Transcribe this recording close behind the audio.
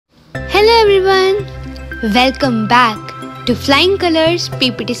Welcome back to Flying Colors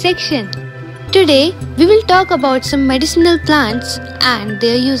PPT section. Today we will talk about some medicinal plants and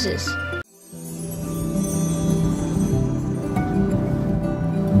their uses.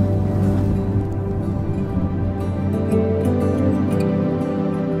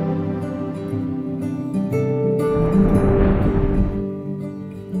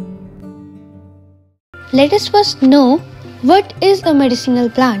 Let us first know what is a medicinal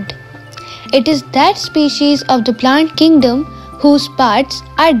plant. It is that species of the plant kingdom whose parts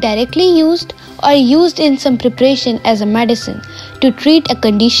are directly used or used in some preparation as a medicine to treat a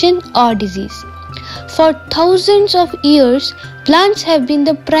condition or disease. For thousands of years, plants have been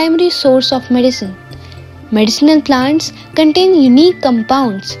the primary source of medicine. Medicinal plants contain unique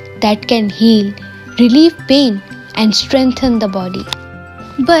compounds that can heal, relieve pain, and strengthen the body.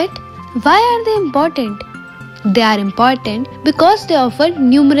 But why are they important? They are important because they offer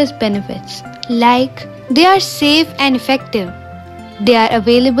numerous benefits, like they are safe and effective. They are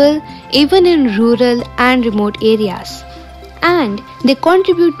available even in rural and remote areas, and they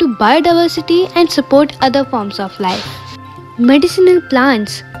contribute to biodiversity and support other forms of life. Medicinal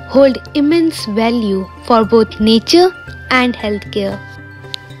plants hold immense value for both nature and healthcare.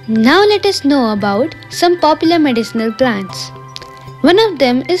 Now let us know about some popular medicinal plants. One of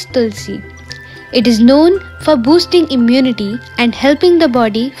them is Tulsi. It is known for boosting immunity and helping the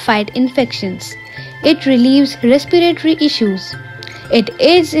body fight infections. It relieves respiratory issues. It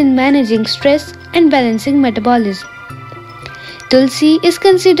aids in managing stress and balancing metabolism. Tulsi is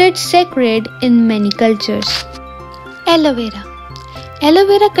considered sacred in many cultures. Aloe vera. Aloe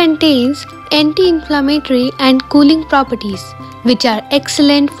vera contains anti-inflammatory and cooling properties, which are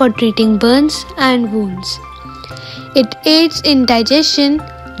excellent for treating burns and wounds. It aids in digestion,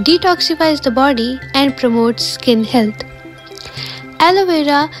 detoxifies the body, and promotes skin health. Aloe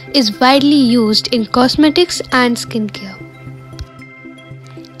vera is widely used in cosmetics and skincare.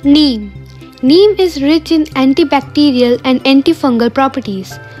 Neem. Neem is rich in antibacterial and antifungal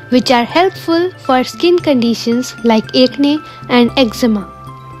properties, which are helpful for skin conditions like acne and eczema.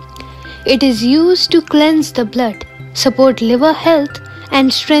 It is used to cleanse the blood, support liver health,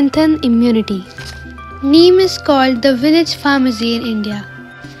 and strengthen immunity. Neem is called the village pharmacy in India.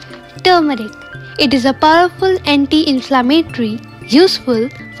 Turmeric. It is a powerful anti-inflammatory, useful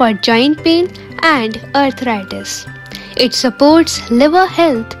for joint pain and arthritis. It supports liver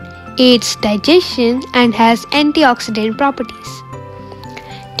health, aids digestion, and has antioxidant properties.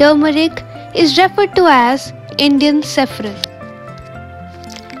 Turmeric is referred to as Indian saffron.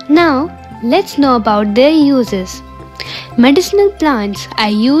 Now, let's know about their uses. Medicinal plants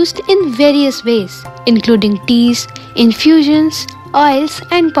are used in various ways, including teas, infusions, oils,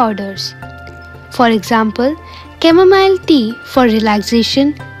 and powders. For example, chamomile tea for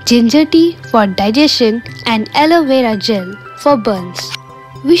relaxation, ginger tea for digestion, and aloe vera gel for burns.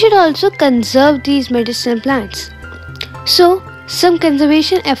 We should also conserve these medicinal plants. So, some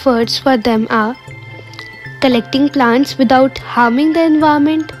conservation efforts for them are collecting plants without harming the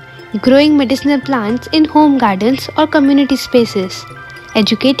environment, growing medicinal plants in home gardens or community spaces,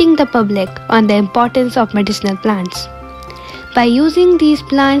 educating the public on the importance of medicinal plants. By using these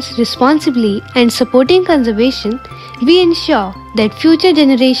plants responsibly and supporting conservation, we ensure that future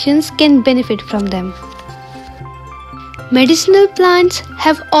generations can benefit from them. Medicinal plants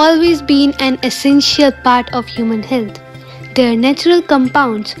have always been an essential part of human health. Their natural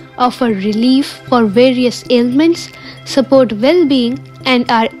compounds offer relief for various ailments, support well-being, and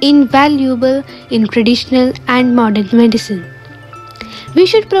are invaluable in traditional and modern medicine. We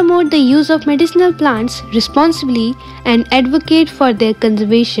should promote the use of medicinal plants responsibly and advocate for their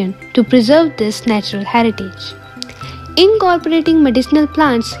conservation to preserve this natural heritage. Incorporating medicinal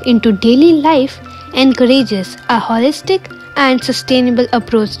plants into daily life encourages a holistic and sustainable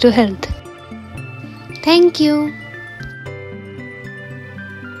approach to health. Thank you.